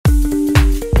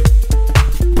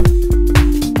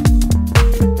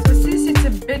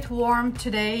warm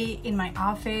today in my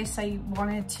office. I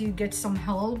wanted to get some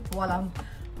help while I'm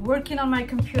working on my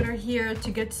computer here to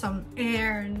get some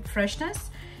air and freshness.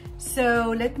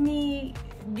 So let me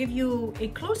give you a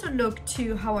closer look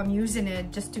to how I'm using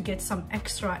it just to get some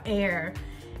extra air,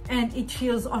 and it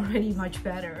feels already much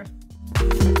better.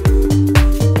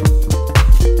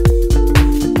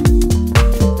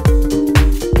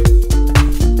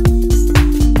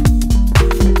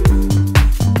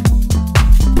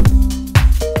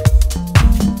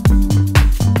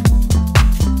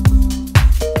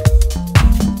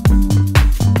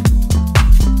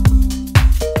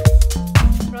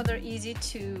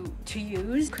 To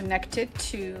use, connected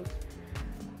to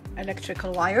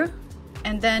electrical wire,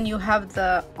 and then you have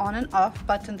the on and off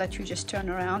button that you just turn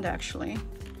around. Actually,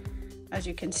 as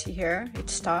you can see here, it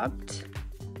stopped.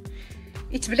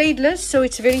 It's bladeless, so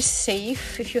it's very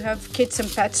safe if you have kids and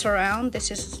pets around.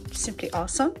 This is simply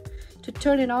awesome. To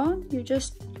turn it on, you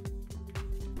just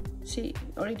see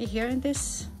already hearing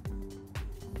this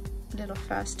a little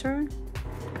faster.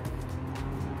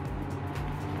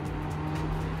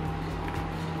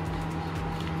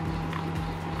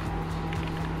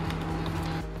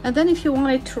 And then if you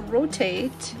want it to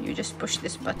rotate, you just push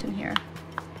this button here.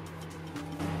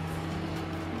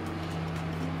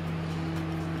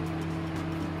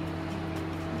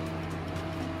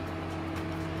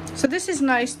 So this is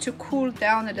nice to cool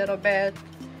down a little bit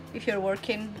if you're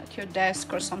working at your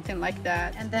desk or something like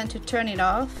that. And then to turn it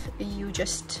off, you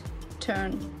just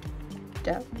turn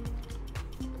down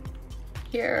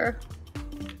here,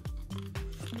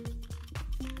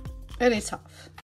 and it's off.